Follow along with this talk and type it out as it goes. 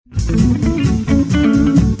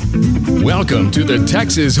Welcome to the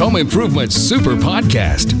Texas Home Improvement Super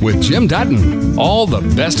Podcast with Jim Dutton. All the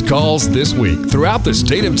best calls this week throughout the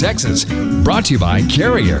state of Texas. Brought to you by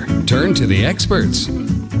Carrier. Turn to the experts.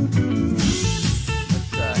 Let's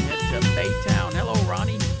head to Baytown. Hello,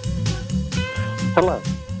 Ronnie. Hello.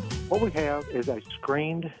 What we have is a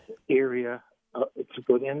screened area. It's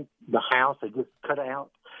within the house. They just cut out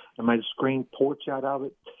and made a screened porch out of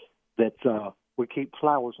it that we keep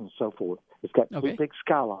flowers and so forth. It's got two big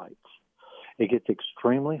skylights. It gets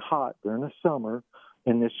extremely hot during the summer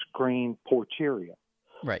in this screened porch area.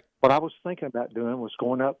 Right. What I was thinking about doing was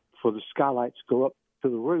going up for the skylights to go up to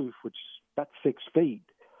the roof, which is about 6 feet,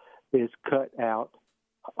 is cut out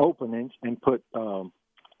openings and put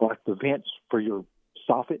like the vents for your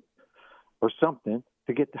soffit or something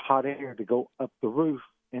to get the hot air to go up the roof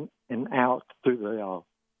and out through the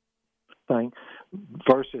thing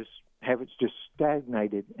versus have it just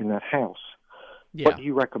stagnated in that house. Yeah. What do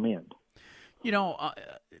you recommend? You know,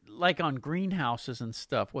 like on greenhouses and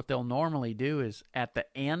stuff, what they'll normally do is at the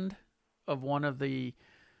end of one of the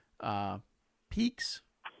peaks,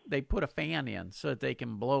 they put a fan in so that they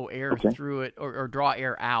can blow air through it or draw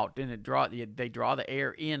air out, and they draw the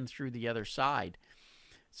air in through the other side.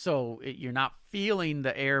 So you're not feeling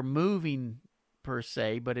the air moving per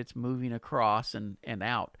se, but it's moving across and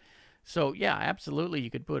out. So, yeah, absolutely,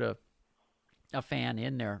 you could put a fan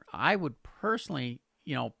in there. I would personally,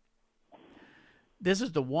 this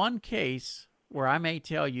is the one case where I may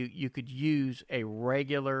tell you you could use a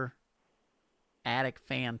regular attic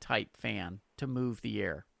fan type fan to move the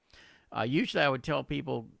air. Usually I would tell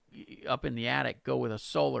people up in the attic, go with a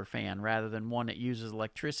solar fan rather than one that uses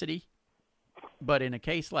electricity. But in a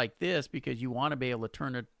case like this, because you want to be able to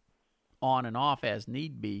turn it on and off as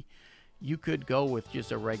need be, you could go with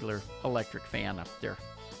just a regular electric fan up there.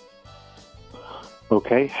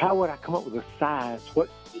 Okay. How would I come up with a size? Do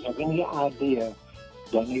you have any idea?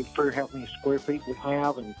 Do I need to how many square feet we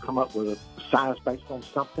have and come up with a size based on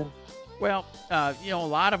something? Well, a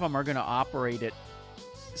lot of them are going to operate at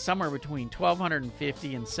somewhere between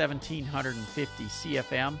 1,250 and 1,750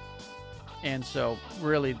 CFM. And so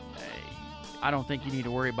really, I don't think you need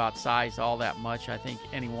to worry about size all that much. I think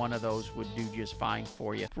any one of those would do just fine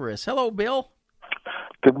for you. Hello, Bill.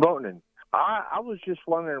 Good morning. I was just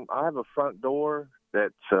wondering, I have a front door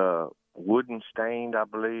that's wooden stained, I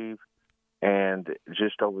believe, and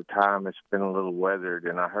just over time it's been a little weathered,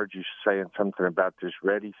 and I heard you saying something about this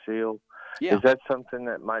Ready Seal. Yeah. Is that something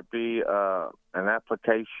that might be an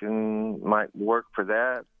application might work for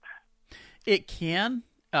that? It can.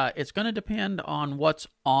 It's going to depend on what's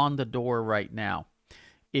on the door right now.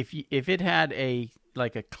 If it had a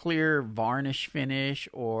clear varnish finish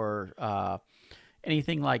or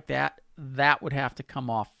anything like that, that would have to come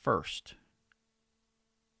off first.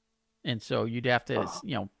 And so you'd have to,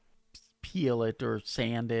 peel it or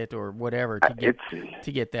sand it or whatever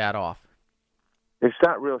to get that off. It's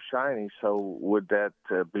not real shiny, so would that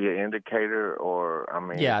be an indicator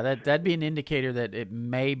Yeah, that'd be an indicator that it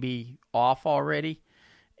may be off already.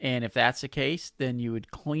 And if that's the case, then you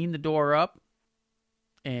would clean the door up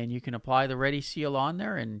and you can apply the Ready Seal on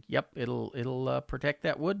there and it'll protect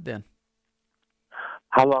that wood then.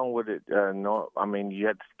 How long would it, you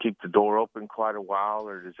have to keep the door open quite a while,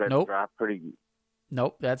 or does that dry pretty?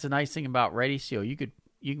 Nope. That's the nice thing about Ready Seal. You can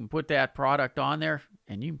put that product on there,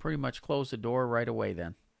 and you can pretty much close the door right away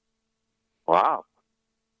then. Wow.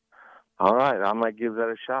 All right. I might give that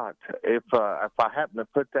a shot. If I happen to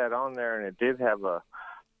put that on there and it did have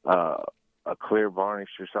a clear varnish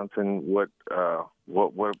or something, what have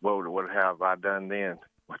I done then?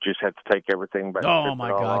 I just have to take everything back. Oh my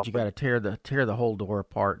God! You got to tear the whole door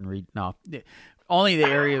apart and read. No, only the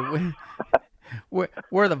area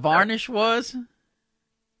where the varnish was,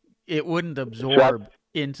 it wouldn't absorb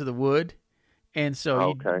into the wood, and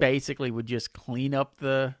so you basically would just clean up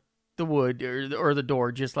the wood or the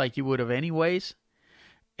door just like you would have anyways,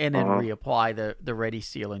 and then reapply the Ready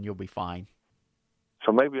Seal, and you'll be fine.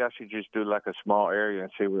 So maybe I should just do like a small area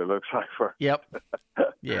and see what it looks like first. Yep.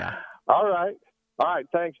 Yeah. All right.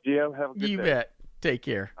 Thanks, Jim. Have a good day. You bet. Take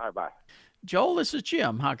care. All right, bye. Joel, this is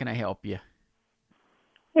Jim. How can I help you?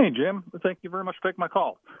 Hey, Jim. Thank you very much for taking my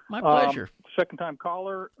call. My pleasure. Second-time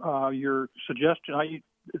caller. Your suggestion, as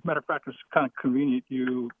a matter of fact, it's kind of convenient.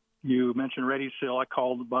 You mentioned Ready Seal. I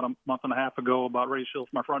called about a month and a half ago about Ready Seal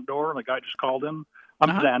for my front door, and the guy just called in. I'm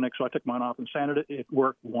Xanax, so I took mine off and sanded it. It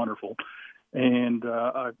worked wonderful. And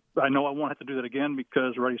I know I won't have to do that again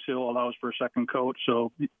because Ready Seal allows for a second coat.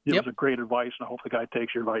 So it was a great advice, and I hope the guy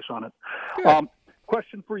takes your advice on it.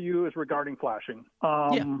 Question for you is regarding flashing.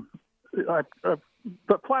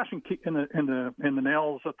 but flashing in the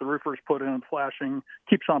nails that the roofers put in, flashing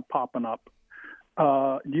keeps on popping up.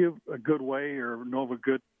 Do you have a good way or know of a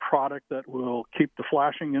good product that will keep the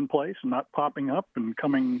flashing in place and not popping up and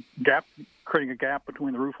creating a gap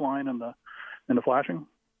between the roof line and the flashing?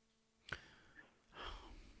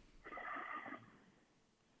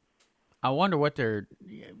 I wonder what they're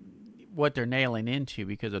nailing into,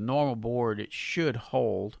 because a normal board, it should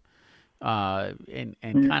hold. And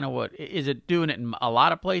kind of what is it doing it in a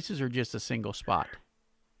lot of places or just a single spot?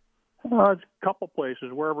 It's a couple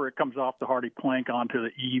places, wherever it comes off the hardy plank onto the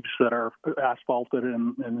eaves that are asphalted,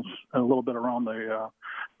 and a little bit around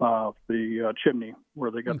the chimney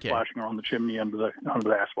where they got flashing around the chimney under the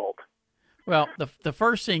asphalt. Well, the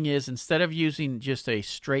first thing is, instead of using just a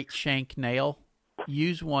straight shank nail,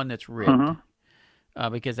 use one that's ribbed,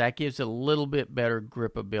 because that gives it a little bit better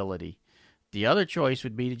gripability. The other choice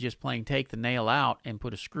would be to just plain take the nail out and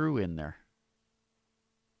put a screw in there.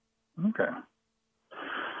 Okay.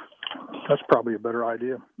 That's probably a better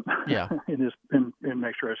idea. Yeah. and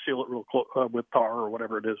make sure I seal it real close with tar or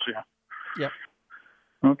whatever it is. Yeah.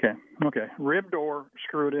 Yep. Okay. Ribbed or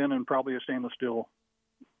screwed in, and probably a stainless steel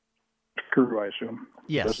screw, I assume.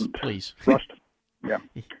 Yes, please. Rust. Yeah.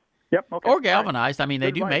 Yep. Okay. Or galvanized. I mean, they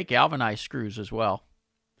Good do advice. make galvanized screws as well.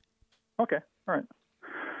 Okay. All right.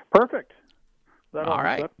 Perfect. All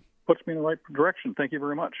right. That puts me in the right direction. Thank you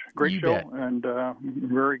very much. Great You show bet. and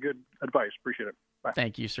very good advice. Appreciate it. Bye.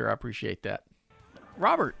 Thank you, sir. I appreciate that.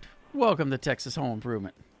 Robert, welcome to Texas Home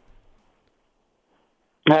Improvement.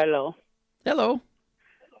 Hello. Hello.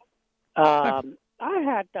 I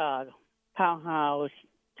had a townhouse,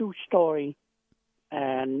 2-story,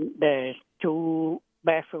 and there's 2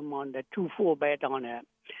 bathroom on the 2 full bed on it.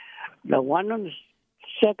 The one on the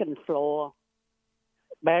second floor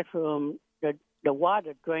bathroom, the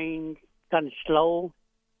water drains kind of slow,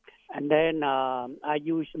 and then I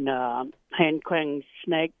use a hand crank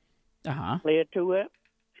snake clear to it,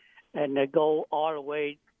 and they go all the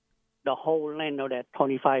way the whole length of that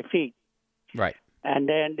 25 feet. Right. And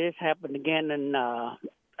then this happened again in a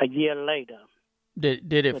year later.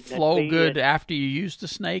 Did it Would that flow be good it? after you used the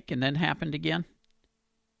snake and then happened again?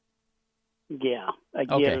 Yeah, a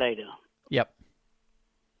Okay. year later. Yep.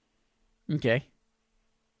 Okay.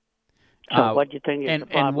 So what do you think is the And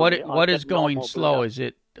problem? what Or is the going normal slow? buildup? Is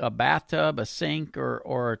it a bathtub, a sink,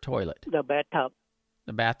 or a toilet? The bathtub.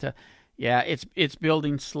 The bathtub. Yeah, it's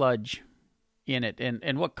building sludge in it,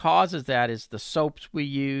 and what causes that is the soaps we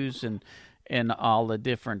use and all the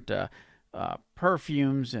different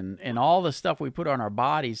perfumes and all the stuff we put on our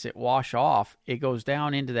bodies that wash off. It goes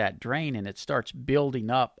down into that drain and it starts building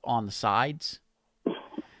up on the sides.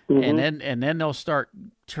 Mm-hmm. And then they'll start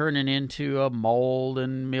turning into a mold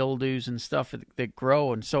and mildews and stuff that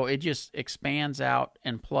grow, and so it just expands out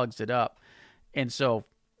and plugs it up. And so,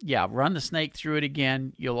 yeah, run the snake through it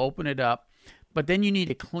again. You'll open it up, but then you need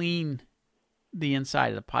to clean the inside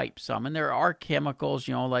of the pipe some. And there are chemicals,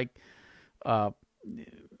 like Mr.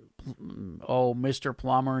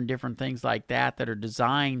 Plumber and different things like that are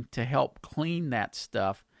designed to help clean that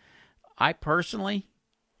stuff. I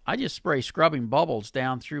just spray scrubbing bubbles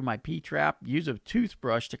down through my P-trap, use a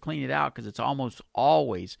toothbrush to clean it out because it's almost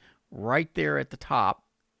always right there at the top,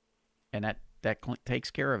 and that takes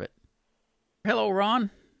care of it. Hello, Ron.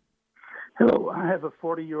 Hello. I have a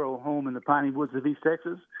 40-year-old home in the piney woods of East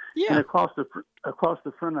Texas. Yeah. And across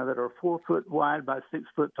the front of it are 4 foot wide by 6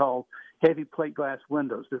 foot tall heavy plate glass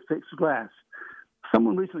windows. They're fixed glass.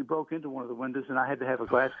 Someone recently broke into one of the windows, and I had to have a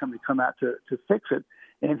glass company come out to fix it.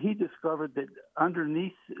 And he discovered that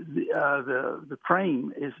underneath the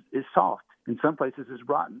frame is soft. In some places, it's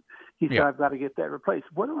rotten. He said, I've got to get that replaced.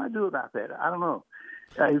 What do I do about that? I don't know.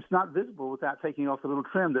 It's not visible without taking off the little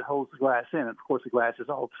trim that holds the glass in. And of course, the glass is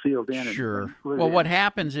all sealed in. Sure. Well, what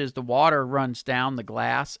happens is the water runs down the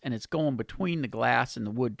glass, and it's going between the glass and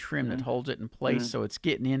the wood trim that holds it in place, so it's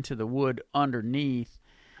getting into the wood underneath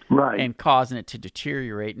and causing it to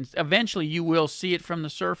deteriorate. And eventually, you will see it from the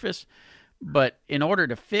surface, but in order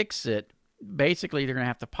to fix it, basically, they're going to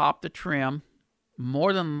have to pop the trim.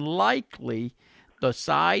 More than likely, the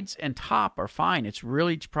sides and top are fine. It's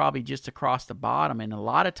really probably just across the bottom. And a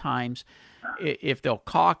lot of times, if they'll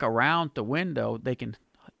caulk around the window, they can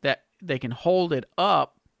hold it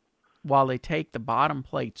up while they take the bottom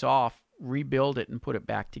plates off, rebuild it, and put it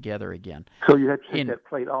back together again. So you have to take that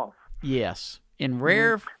plate off. Yes. In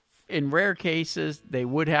rare cases, they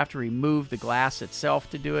would have to remove the glass itself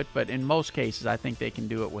to do it, but in most cases, I think they can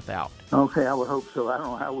do it without. Okay, I would hope so. I don't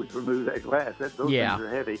know how we remove that glass. Those things are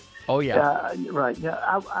heavy. Oh, yeah. Right. Yeah.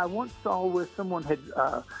 I once saw where someone had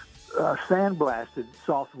sandblasted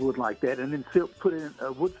softwood like that, and then put in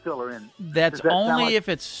a wood filler in. That's only if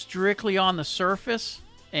it's strictly on the surface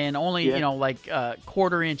and only, like a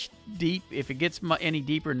quarter-inch deep. If it gets any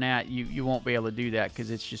deeper than that, you won't be able to do that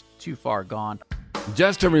because it's just too far gone.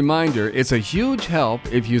 Just a reminder, it's a huge help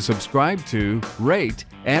if you subscribe to, rate,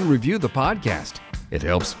 and review the podcast. It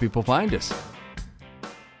helps people find us.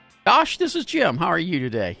 Josh, this is Jim. How are you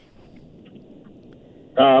today?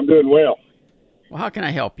 I'm doing well. Well, how can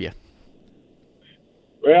I help you?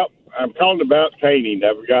 Well, I'm calling about painting.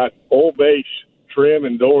 I've got oil base trim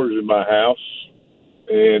and doors in my house,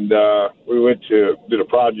 and we did a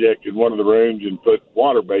project in one of the rooms and put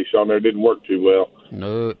water base on there. It didn't work too well.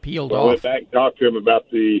 No, it peeled off. I went back and talked to them about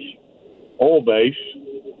the oil base.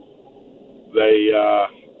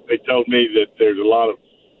 They told me that there's a lot of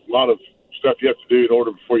stuff you have to do in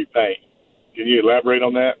order before you paint. Can you elaborate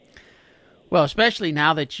on that? Well, especially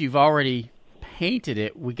now that you've already painted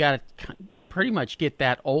it, we got to pretty much get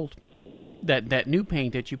that new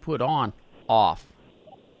paint that you put on off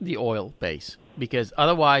the oil base, because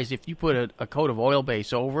otherwise, if you put a coat of oil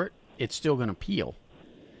base over it, it's still going to peel,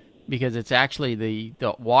 because it's actually the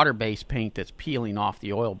water-based paint that's peeling off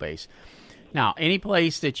the oil base. Now, any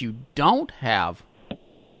place that you don't have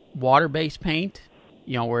water-based paint,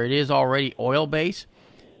 where it is already oil-based,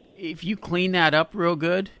 if you clean that up real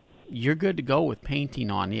good, you're good to go with painting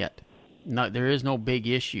on it. No, there is no big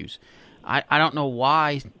issues. I don't know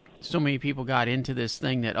why so many people got into this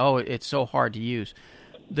thing that, it's so hard to use.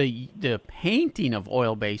 The painting of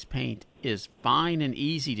oil-based paint is fine and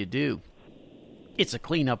easy to do. It's a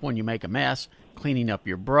cleanup when you make a mess, cleaning up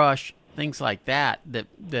your brush, things like that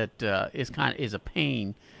is a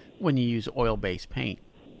pain when you use oil-based paint.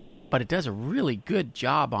 But it does a really good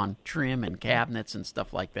job on trim and cabinets and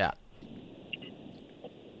stuff like that.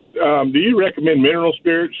 Do you recommend mineral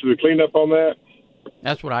spirits for the cleanup on that?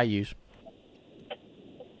 That's what I use.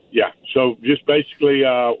 Yeah, so just basically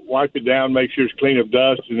wipe it down, make sure it's clean of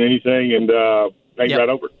dust and anything, and paint right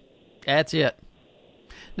over it. That's it.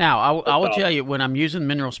 Now, I will tell you, when I'm using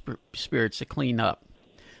mineral spirits to clean up,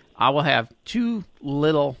 I will have 2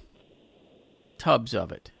 little tubs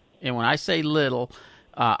of it. And when I say little,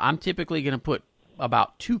 I'm typically going to put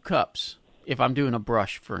about 2 cups, if I'm doing a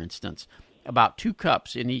brush, for instance, about 2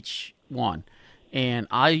 cups in each one. And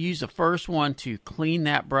I use the first one to clean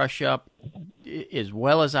that brush up as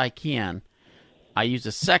well as I can. I use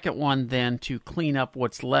the second one then to clean up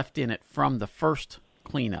what's left in it from the first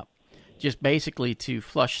cleanup, just basically to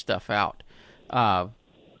flush stuff out.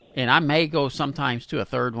 And I may go sometimes to a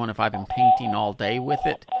third one if I've been painting all day with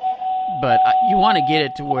it. But you want to get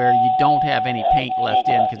it to where you don't have any paint left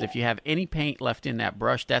in, because if you have any paint left in that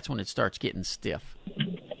brush, that's when it starts getting stiff.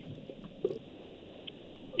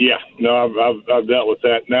 Yeah, no, I've dealt with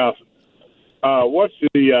that. Now, what's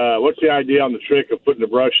the idea on the trick of putting the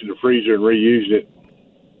brush in the freezer and reusing it?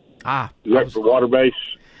 Is that for water base?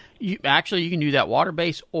 You can do that water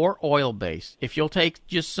base or oil base. If you'll take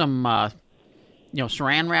just some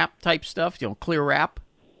saran wrap type stuff, clear wrap,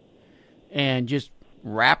 and just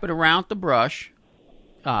wrap it around the brush,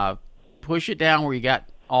 push it down where you got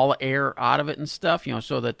all the air out of it and stuff,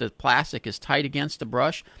 so that the plastic is tight against the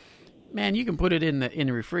brush. Man, you can put it in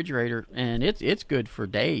the refrigerator, and it's good for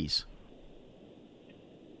days.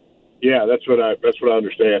 Yeah, that's what I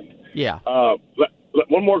understand. Yeah.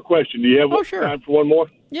 One more question. Do you have time for one more?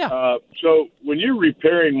 Yeah. So when you're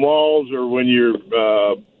repairing walls or when you're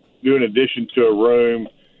doing addition to a room,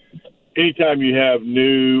 anytime you have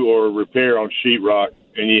new or repair on sheetrock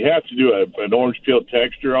and you have to do an orange peel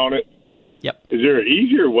texture on it, yep. Is there an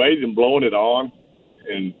easier way than blowing it on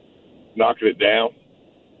and knocking it down?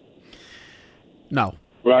 No.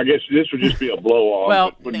 Well, I guess this would just be a blow-on. Well,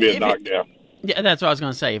 it wouldn't be a knockdown. Yeah, that's what I was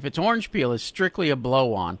going to say. If it's orange peel, it's strictly a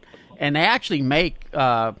blow-on. And they actually make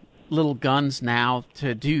little guns now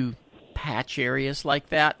to do patch areas like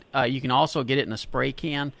that. You can also get it in a spray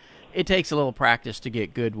can. It takes a little practice to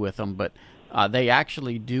get good with them, but they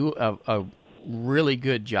actually do a really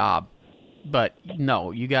good job. But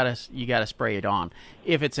no, you gotta spray it on.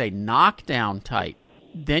 If it's a knockdown type,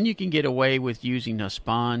 then you can get away with using a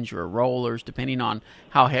sponge or rollers, depending on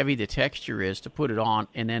how heavy the texture is, to put it on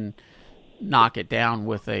and then knock it down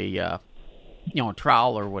with a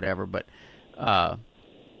trowel or whatever. But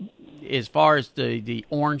as far as the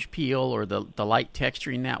orange peel or the light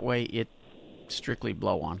texturing that way, it's strictly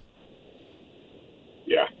blow on.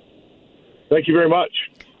 Yeah. Thank you very much.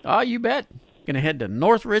 Oh, you bet. Going to head to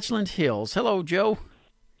North Richland Hills. Hello, Joe.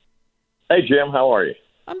 Hey, Jim. How are you?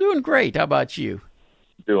 I'm doing great. How about you?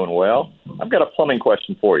 Doing well. I've got a plumbing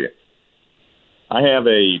question for you. I have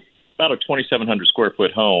a about a 2,700 square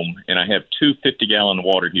foot home, and I have two 50-gallon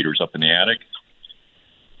water heaters up in the attic.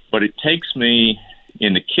 But it takes me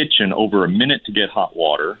in the kitchen over a minute to get hot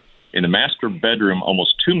water. In the master bedroom,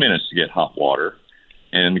 almost 2 minutes to get hot water.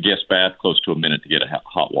 And in the guest bath, close to a minute to get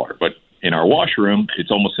hot water. But in our washroom, it's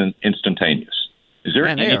almost instantaneous. Is there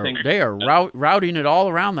anything? They are routing it all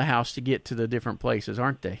around the house to get to the different places,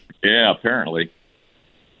 aren't they? Yeah, apparently.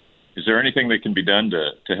 Is there anything that can be done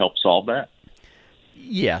to help solve that?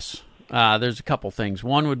 Yes. There's a couple things.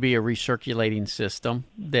 One would be a recirculating system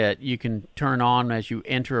that you can turn on as you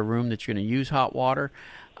enter a room that you're going to use hot water.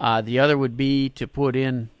 The other would be to put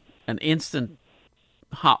in an instant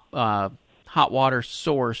hot water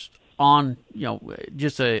source on,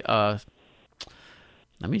 just let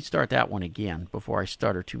me start that one again before I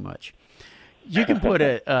stutter too much. You can put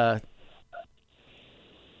a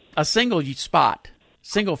single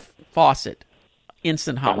faucet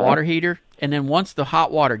instant hot water heater, and then once the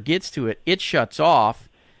hot water gets to it, it shuts off,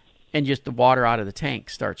 and just the water out of the tank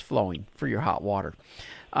starts flowing for your hot water.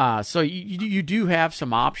 So you do have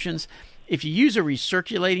some options. If you use a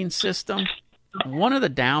recirculating system, one of the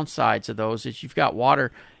downsides of those is you've got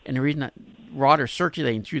water, and the reason that water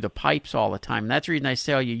circulating through the pipes all the time. And that's the reason I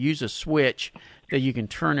tell you use a switch that you can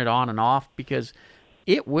turn it on and off, because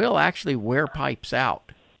it will actually wear pipes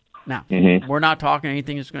out. Now, we're not talking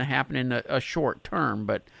anything that's going to happen in a short term,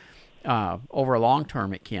 but over a long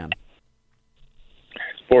term it can.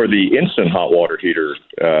 For the instant hot water heater,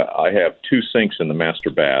 I have two sinks in the master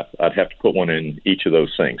bath. I'd have to put one in each of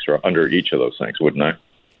those sinks, or under each of those sinks, wouldn't I?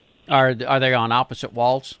 Are they on opposite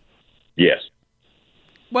walls? Yes.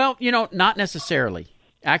 Well, not necessarily.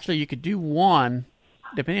 Actually, you could do one.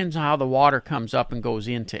 Depends on how the water comes up and goes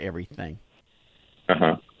into everything.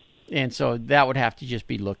 Uh-huh. And so that would have to just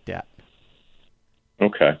be looked at.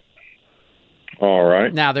 Okay. All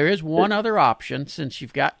right. Now, there is one other option. Since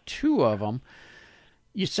you've got two of them,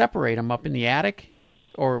 you separate them up in the attic,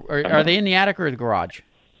 or are they in the attic or the garage?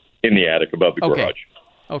 In the attic, above the garage.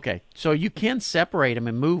 Okay. So you can separate them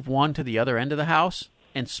and move one to the other end of the house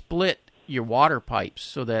and split your water pipes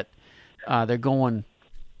so that they're going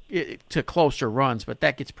to closer runs, but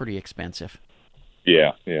that gets pretty expensive.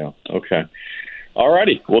 Yeah. Okay. All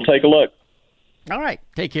righty. We'll take a look. All right.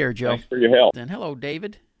 Take care, Joe. Thanks for your help. And hello,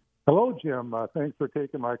 David. Hello, Jim. Thanks for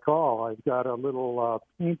taking my call. I've got a little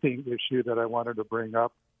painting issue that I wanted to bring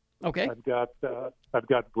up. Okay. I've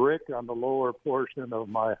got brick on the lower portion of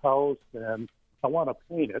my house, and I want to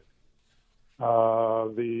paint it.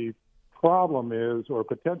 The problem is, or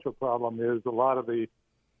potential problem is, a lot of the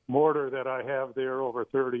mortar that I have there over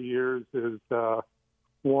 30 years is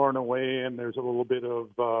worn away, and there's a little bit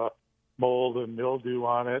of mold and mildew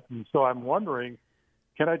on it. And so I'm wondering,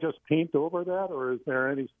 can I just paint over that, or is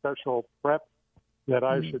there any special prep that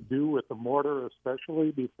I should do with the mortar,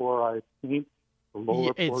 especially before I paint the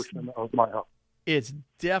lower portion of my house? It's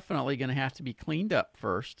definitely going to have to be cleaned up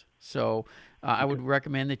first. So I would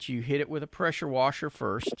recommend that you hit it with a pressure washer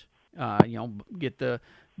first. Get the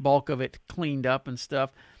bulk of it cleaned up and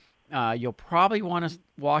stuff. You'll probably want to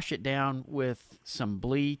wash it down with some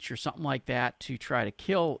bleach or something like that to try to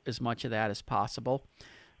kill as much of that as possible.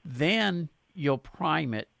 Then you'll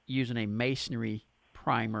prime it using a masonry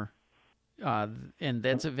primer, and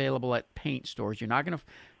that's available at paint stores. You're not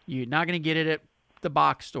gonna get it at the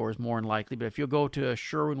box stores more than likely, but if you'll go to a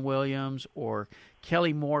Sherwin-Williams or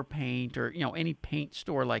Kelly Moore Paint or any paint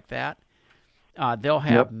store like that, they'll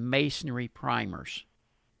have masonry primers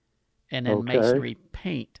and then masonry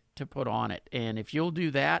paint to put on it. And if you'll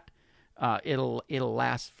do that, it'll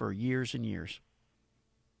last for years and years.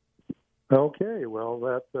 Okay, well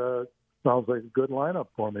that sounds like a good lineup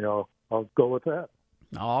for me. I'll go with that.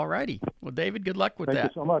 All righty. Well, David, good luck with that.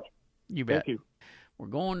 Thank you so much. You bet. Thank you. We're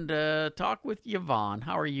going to talk with Yvonne.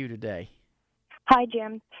 How are you today? Hi,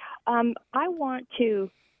 Jim. I want to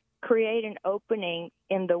create an opening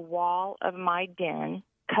in the wall of my den,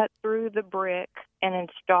 cut through the brick, and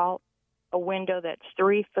install a window that's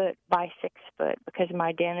 3 foot by 6 foot because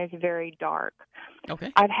my den is very dark.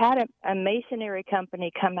 Okay. I've had a masonry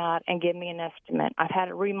company come out and give me an estimate. I've had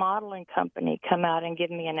a remodeling company come out and give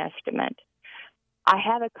me an estimate. I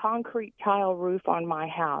have a concrete tile roof on my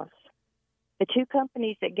house. The two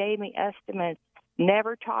companies that gave me estimates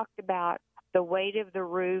never talked about the weight of the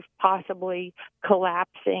roof possibly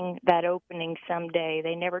collapsing that opening someday.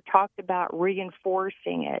 They never talked about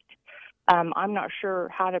reinforcing it. I'm not sure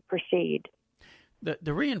how to proceed.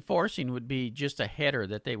 The reinforcing would be just a header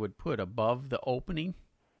that they would put above the opening.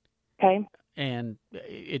 Okay. And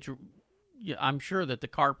I'm sure that the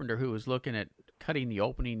carpenter who was looking at cutting the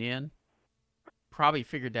opening in probably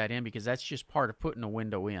figured that in because that's just part of putting a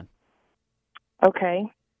window in. Okay.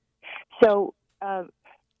 So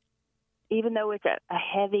even though it's a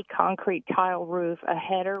heavy concrete tile roof, a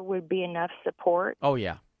header would be enough support? Oh,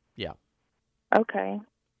 yeah. Okay.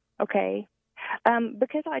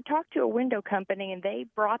 Because I talked to a window company, and they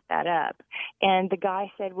brought that up. And the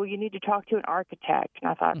guy said, well, you need to talk to an architect.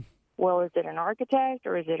 And I thought, well, is it an architect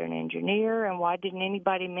or is it an engineer? And why didn't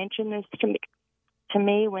anybody mention this to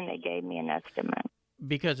me when they gave me an estimate?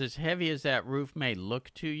 Because as heavy as that roof may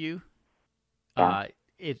look to you,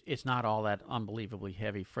 it's not all that unbelievably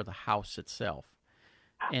heavy for the house itself.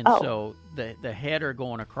 And so the header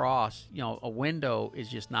going across, a window is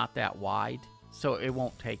just not that wide, so it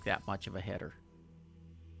won't take that much of a header.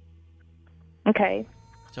 Okay.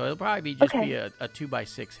 So it'll probably be a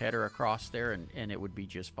 2x6 header across there, and it would be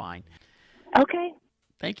just fine. Okay.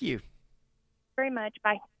 Thank you. Very much.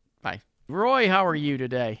 Bye. Bye. Roy, how are you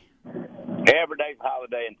today? Every day's a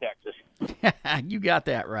holiday in Texas. You got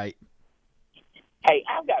that right. Hey,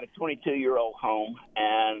 I've got a 22-year-old home,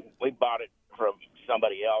 and we bought it from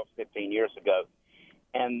somebody else 15 years ago.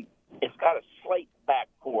 And it's got a slate back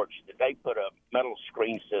porch that they put a metal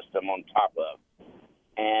screen system on top of.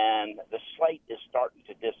 And the slate is starting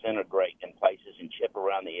to disintegrate in places and chip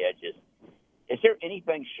around the edges. Is there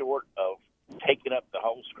anything short of taking up the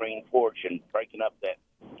whole screen porch and breaking up that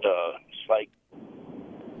slate?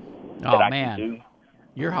 Oh, man.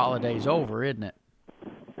 Your holiday's over, isn't it?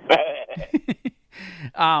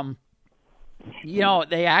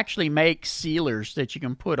 They actually make sealers that you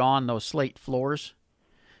can put on those slate floors.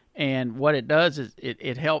 And what it does is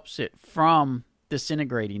it helps it from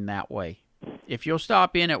disintegrating that way. If you'll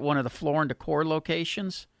stop in at one of the Floor and Decor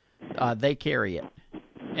locations, they carry it.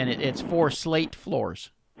 And it's for slate floors.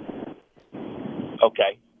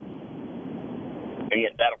 Okay.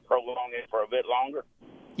 And that'll prolong it for a bit longer?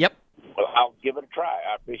 Yep. Well, I'll give it a try.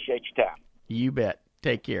 I appreciate your time. You bet.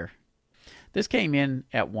 Take care. This came in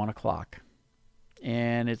at 1 o'clock,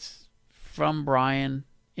 and it's from Brian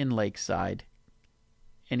in Lakeside.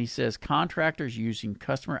 And he says, contractors using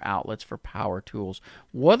customer outlets for power tools.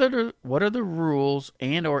 What are the rules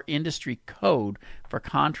and or industry code for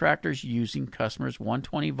contractors using customers'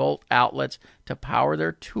 120-volt outlets to power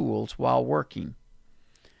their tools while working?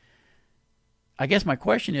 I guess my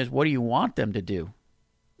question is, what do you want them to do?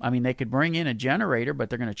 I mean, they could bring in a generator, but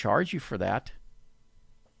they're going to charge you for that.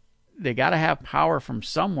 They got to have power from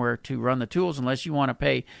somewhere to run the tools, unless you want to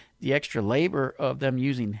pay the extra labor of them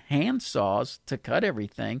using hand saws to cut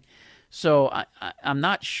everything. So I'm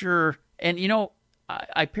not sure. And,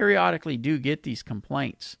 I periodically do get these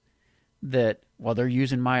complaints that, well, they're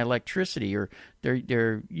using my electricity or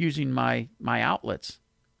they're using my outlets.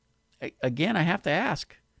 Again, I have to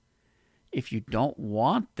ask, if you don't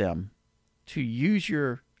want them to use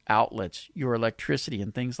your outlets, your electricity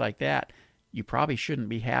and things like that, you probably shouldn't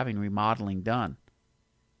be having remodeling done,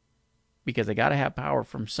 because they got to have power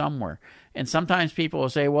from somewhere. And sometimes people will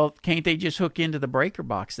say, well, can't they just hook into the breaker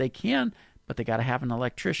box? They can, but they got to have an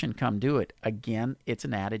electrician come do it. Again, it's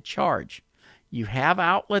an added charge. You have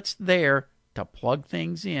outlets there to plug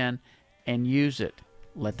things in and use it.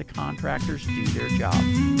 Let the contractors do their job.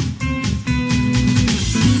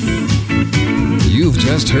 You've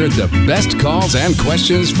just heard the best calls and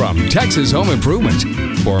questions from Texas Home Improvement.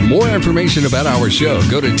 For more information about our show,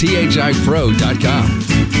 go to thipro.com.